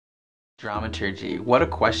Dramaturgy. What a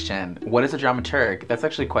question. What is a dramaturg? That's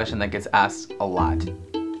actually a question that gets asked a lot.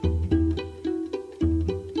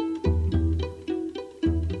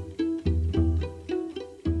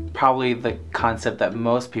 Probably the concept that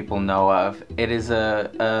most people know of. It is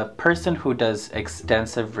a person who does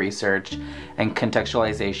extensive research and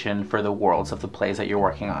contextualization for the worlds of the plays that you're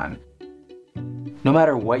working on. No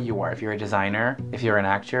matter what you are, if you're a designer, if you're an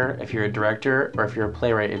actor, if you're a director, or if you're a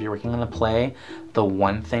playwright, if you're working on a play, the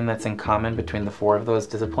one thing that's in common between the four of those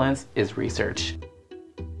disciplines is research.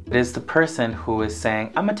 It is the person who is saying,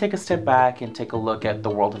 I'm gonna take a step back and take a look at the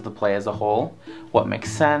world of the play as a whole. What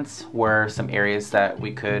makes sense? Where are some areas that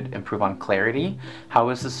we could improve on clarity? How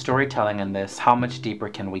is the storytelling in this? How much deeper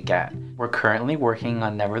can we get? We're currently working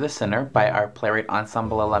on Never the Sinner by our playwright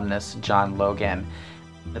ensemble alumnus, John Logan.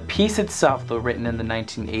 The piece itself, though written in the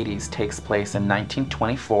 1980s, takes place in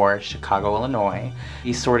 1924, Chicago, Illinois.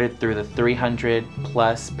 He sorted through the 300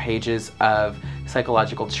 plus pages of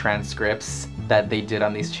psychological transcripts that they did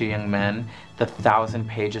on these two young men, the 1,000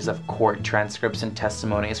 pages of court transcripts and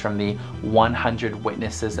testimonies from the 100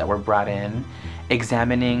 witnesses that were brought in,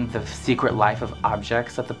 examining the secret life of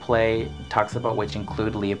objects that the play talks about, which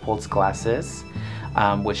include Leopold's glasses,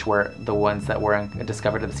 which were the ones that were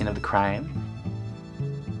discovered at the scene of the crime.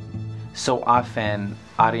 So often,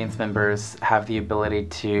 audience members have the ability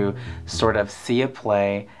to sort of see a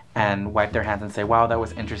play and wipe their hands and say, wow, that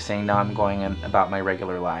was interesting, now I'm going about my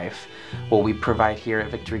regular life. What we provide here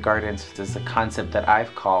at Victory Gardens is a concept that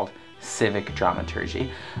I've called civic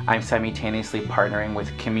dramaturgy. I'm simultaneously partnering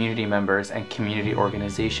with community members and community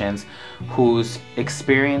organizations whose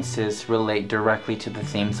experiences relate directly to the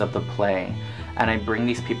themes of the play. And I bring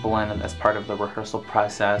these people in as part of the rehearsal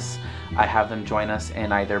process. I have them join us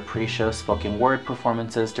in either pre-show spoken word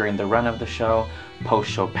performances during the run of the show,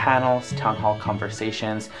 post-show panels, town hall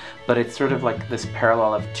conversations, but it's sort of like this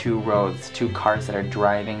parallel of two roads, two cars that are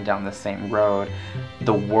driving down the same road,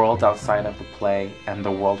 the world outside of the play and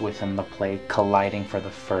the world within the play colliding for the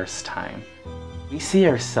first time. We see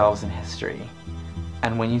ourselves in history,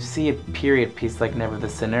 and when you see a period piece like Never the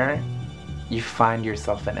Sinner, you find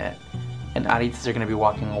yourself in it. And audiences are going to be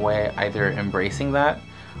walking away either embracing that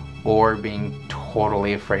or being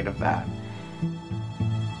totally afraid of that.